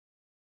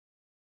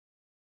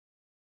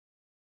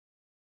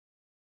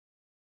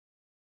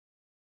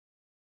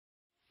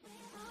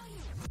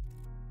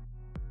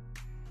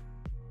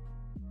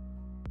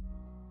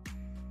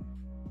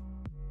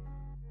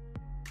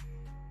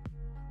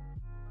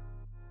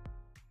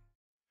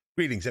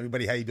Greetings,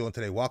 everybody. How you doing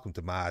today? Welcome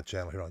to my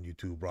channel here on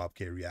YouTube. Robk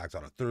Reacts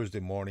on a Thursday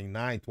morning,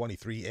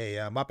 9:23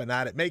 a.m. Up and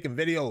at it, making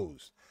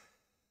videos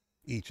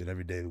each and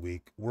every day of the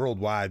week.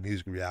 Worldwide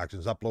music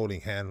reactions,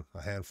 uploading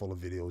a handful of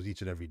videos each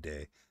and every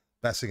day.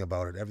 Best thing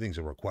about it, everything's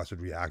a requested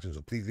reaction,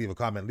 so please leave a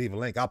comment, leave a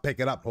link. I'll pick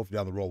it up. Hopefully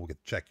down the road we'll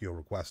get to check your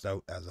request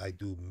out, as I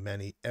do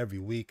many every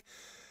week.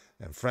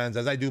 And friends,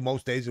 as I do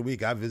most days of the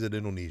week, I visit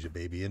Indonesia,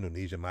 baby.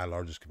 Indonesia, my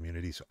largest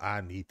community, so I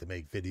need to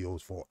make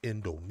videos for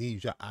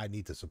Indonesia. I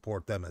need to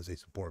support them as they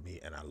support me,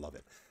 and I love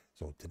it.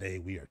 So today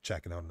we are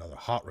checking out another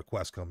hot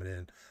request coming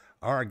in.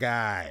 Our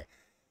guy,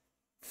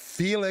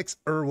 Felix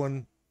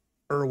Irwan,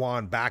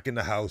 back in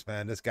the house,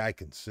 man. This guy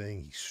can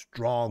sing. He's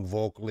strong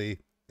vocally,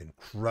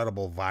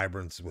 incredible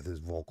vibrance with his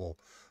vocal.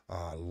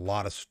 A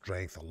lot of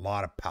strength, a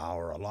lot of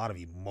power, a lot of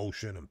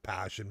emotion and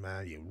passion,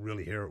 man. You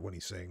really hear it when he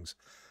sings.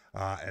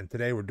 And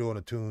today we're doing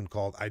a tune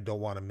called I Don't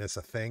Want to Miss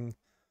a Thing.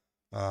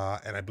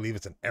 And I believe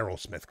it's an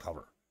Aerosmith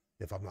cover,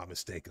 if I'm not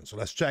mistaken. So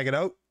let's check it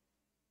out.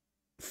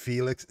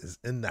 Felix is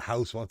in the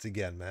house once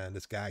again, man.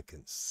 This guy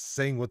can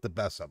sing with the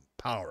best of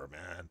power,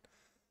 man.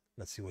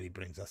 Let's see what he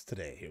brings us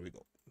today. Here we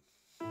go.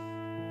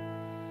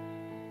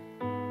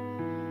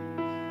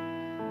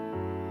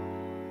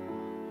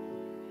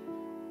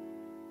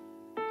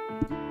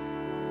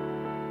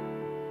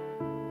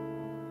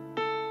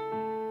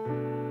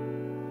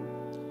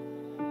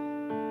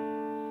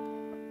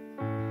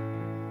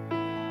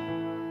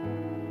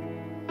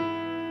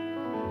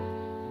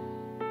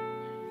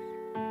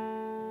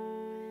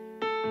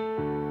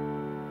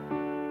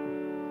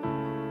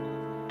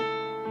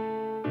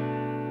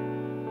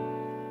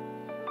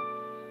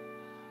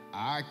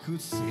 I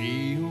could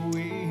stay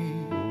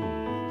away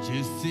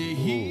just to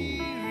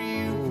hear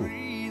you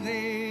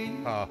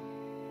breathing.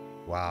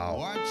 Wow.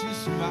 Watch you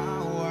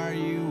smile while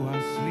you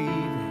are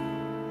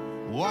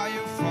sleeping, while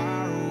you're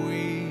far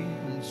away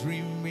and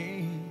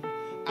dreaming.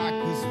 I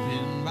could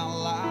spend my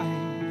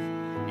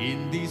life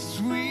in this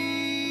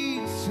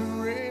sweet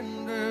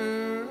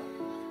surrender.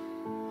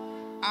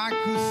 I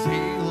could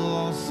stay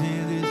lost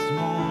in this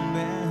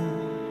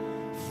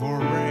moment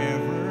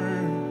forever.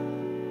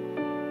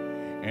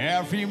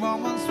 Every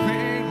moment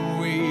spent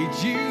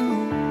with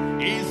you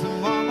is a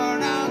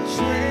moment I'll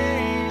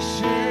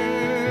treasure.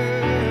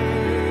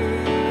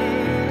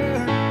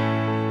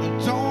 I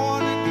don't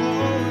wanna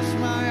close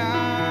my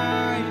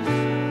eyes,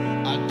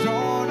 I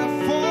don't wanna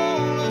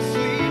fall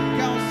asleep,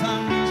 'cause I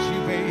miss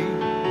you, babe,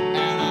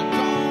 and I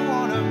don't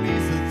wanna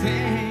miss a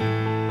thing.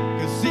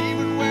 'Cause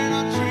even when I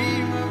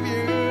dream of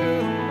you,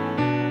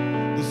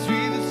 the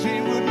sweetest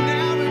dream would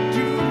never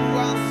do.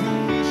 I still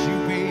miss you,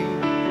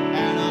 babe,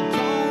 and I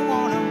don't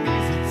wanna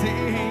miss a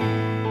thing.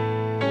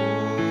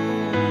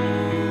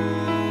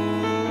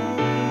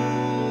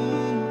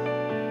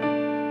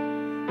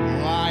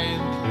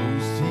 Lying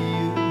close to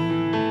you,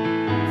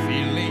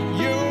 feeling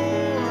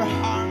your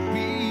heart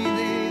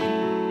beating,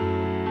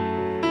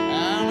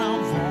 and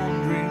I'm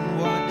wondering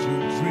what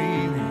you're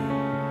dreaming,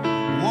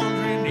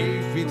 wondering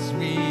if it's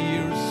me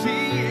you're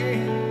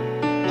seeing.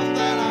 And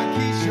then I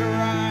kiss your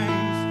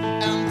eyes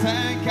and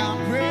think I'm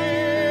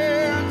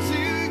we're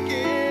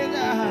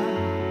together,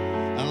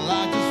 and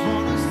I just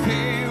wanna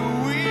stay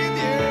with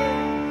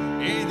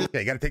you. Okay,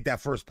 you got to take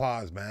that first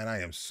pause, man.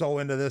 I am so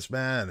into this,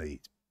 man. He's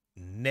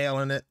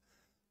nailing it.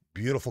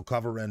 Beautiful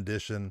cover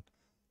rendition.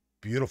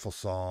 Beautiful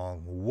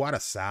song. What a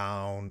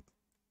sound.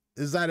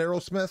 Is that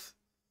Aerosmith?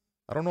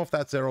 I don't know if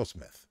that's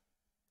Aerosmith,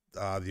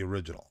 the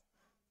original.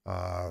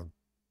 The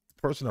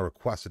person that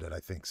requested it, I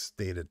think,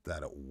 stated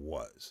that it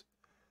was.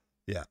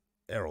 Yeah,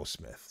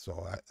 Aerosmith.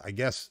 So I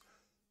guess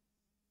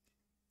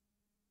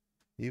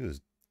he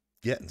was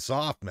getting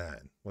soft,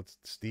 man. What's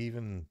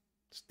Steven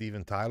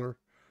Tyler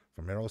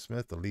from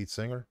Aerosmith, the lead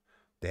singer?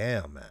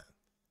 Damn, man.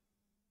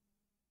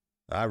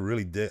 I'm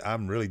really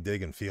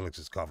digging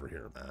Felix's cover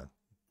here, man.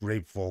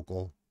 Great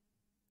vocal,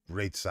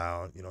 great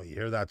sound. You know, you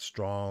hear that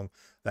strong,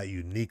 that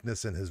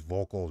uniqueness in his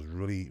vocal is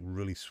really,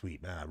 really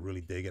sweet, man. I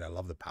really dig it. I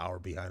love the power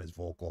behind his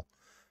vocal.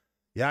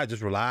 Yeah,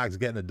 just relax,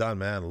 getting it done,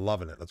 man.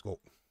 Loving it. Let's go.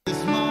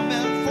 This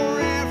moment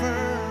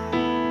forever,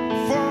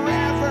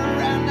 forever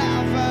and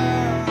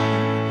ever.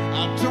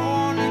 I don't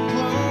wanna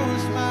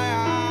close my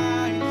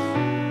eyes,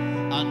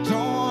 I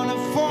don't wanna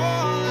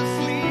fall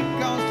asleep,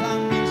 'cause I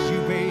miss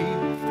you, babe,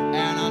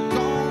 and I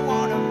don't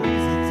wanna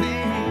miss a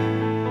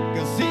thing.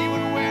 'Cause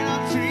even when I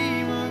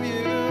dream of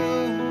you,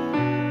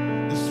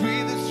 the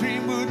sweetest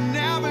dream would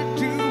never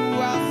do.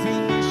 I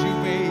still miss you,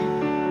 babe,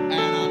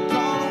 and I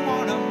don't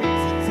wanna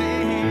miss a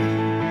thing.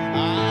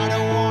 I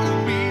don't wanna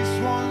miss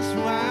one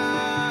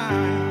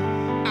smile.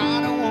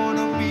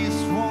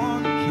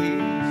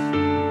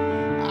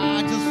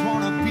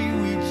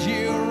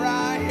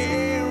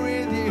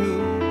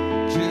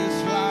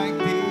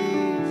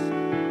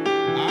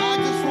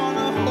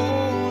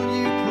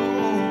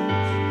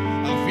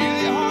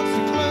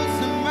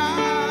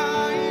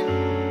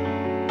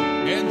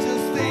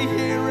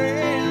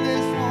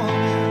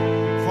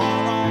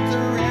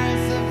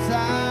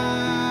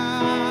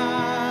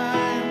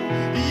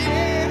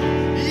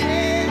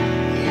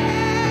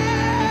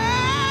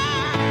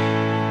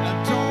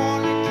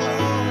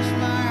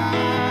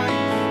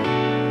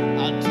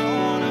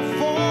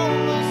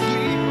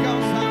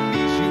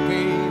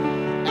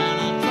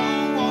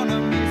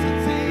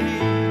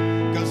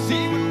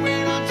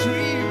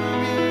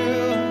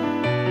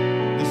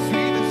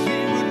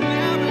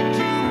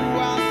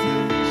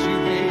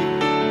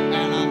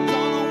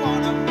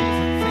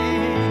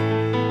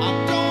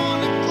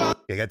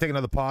 take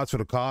another pause for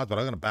the cause, but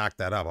I'm going to back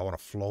that up. I want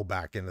to flow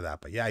back into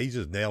that. But yeah, he's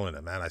just nailing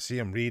it, man. I see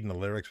him reading the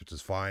lyrics, which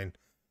is fine.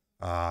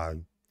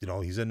 You know,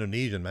 he's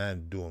Indonesian,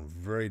 man, doing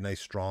very nice,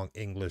 strong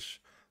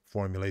English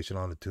formulation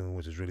on the tune,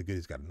 which is really good.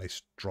 He's got a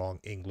nice, strong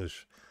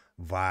English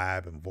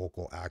vibe and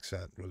vocal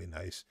accent. Really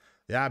nice.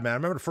 Yeah, man, I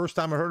remember the first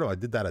time I heard him, I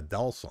did that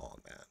Adele song,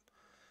 man.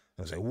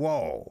 I was like,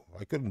 whoa,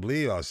 I couldn't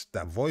believe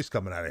that voice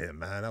coming out of him,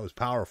 man. That was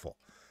powerful.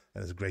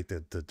 And it's great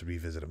to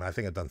revisit him. I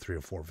think I've done 3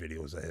 or 4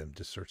 videos of him.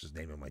 Just search his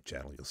name on my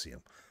channel. You'll see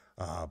him.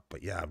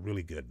 But yeah,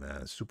 really good,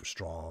 man. Super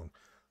strong.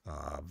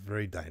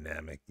 Very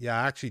dynamic.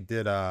 Yeah, I actually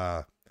did,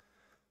 I've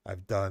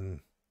done,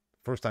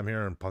 first time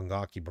hearing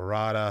Pangaki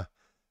Barada,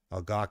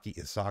 Algaki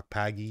Isak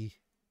Pagi,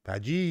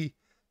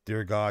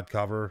 Dear God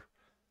cover,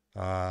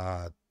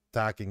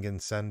 Tacking in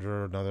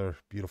Sender, another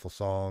beautiful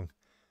song,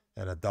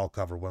 and Adele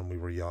cover, When We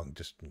Were Young.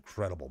 Just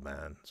incredible,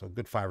 man. So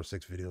good 5 or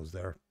 6 videos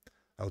there.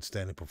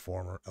 Outstanding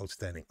performer,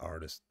 outstanding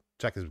artist.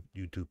 Check his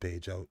YouTube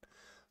page out,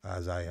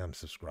 as I am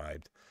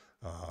subscribed.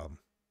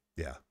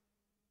 Yeah,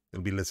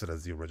 it'll be listed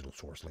as the original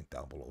source link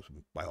down below. So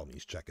by all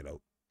means, check it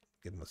out.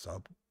 Give him a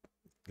sub,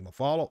 give him a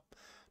follow.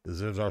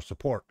 Deserves our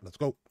support. Let's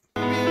go.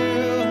 The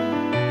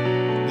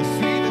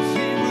sweetest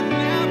thing would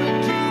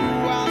never do.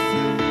 I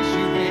still wish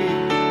you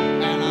would,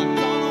 and I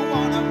don't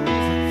wanna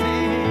miss a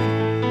thing.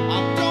 I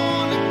don't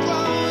wanna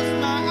close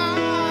my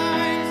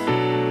eyes.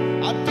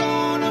 I don't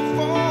wanna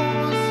fall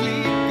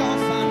asleep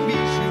 'cause I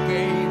miss you,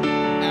 babe,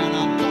 and I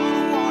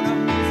don't wanna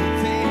miss a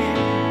thing.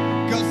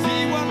 'Cause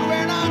even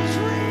when I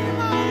dream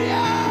of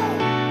you,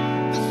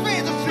 the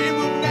sweetest thing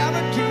would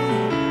never do.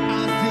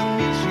 I still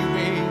miss you,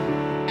 babe,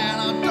 and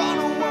I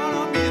don't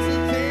wanna miss a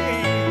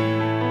thing.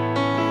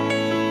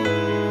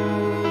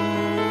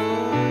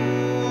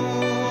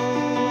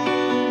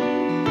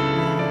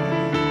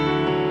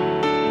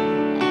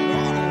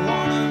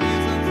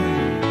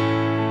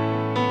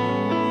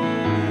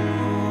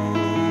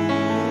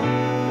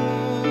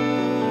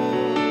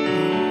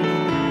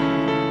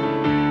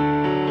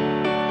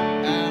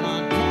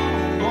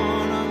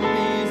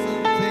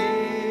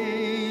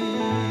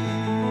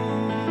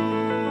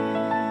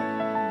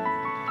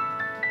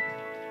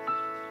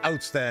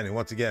 Outstanding.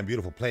 Once again,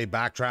 beautiful play.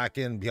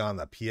 Backtracking beyond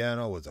the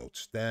piano was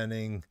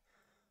outstanding.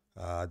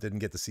 Didn't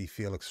get to see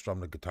Felix strum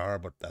the guitar,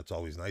 but that's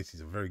always nice. He's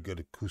a very good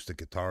acoustic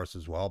guitarist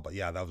as well. But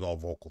yeah, that was all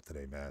vocal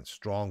today, man.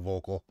 Strong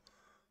vocal,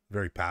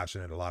 very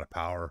passionate, a lot of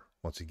power.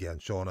 Once again,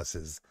 showing us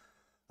his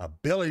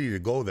ability to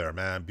go there,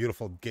 man.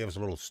 Beautiful. Gave us a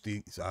little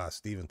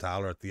Steven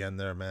Tyler at the end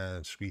there,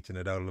 man, screeching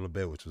it out a little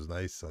bit, which was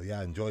nice. So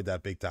yeah, enjoyed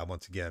that big time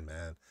once again,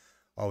 man.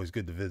 Always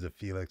good to visit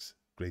Felix.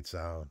 Great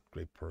sound,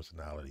 great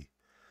personality,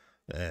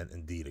 and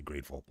indeed a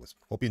great vocalist.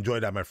 Hope you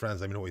enjoyed that, my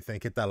friends. Let me know what you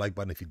think. Hit that like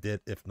button if you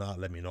did. If not,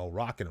 let me know.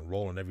 Rocking and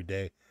rolling every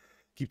day.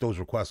 Keep those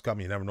requests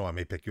coming. You never know. I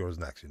may pick yours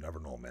next. You never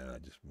know, man. I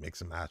just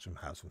mix and match them,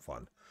 have some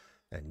fun,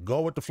 and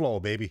go with the flow,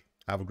 baby.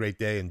 Have a great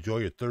day. Enjoy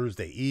your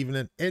Thursday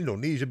evening.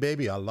 Indonesia,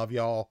 baby. I love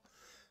y'all,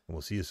 and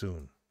we'll see you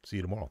soon. See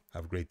you tomorrow.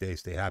 Have a great day.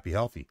 Stay happy,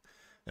 healthy,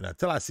 and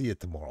until I see you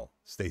tomorrow,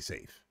 stay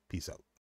safe. Peace out.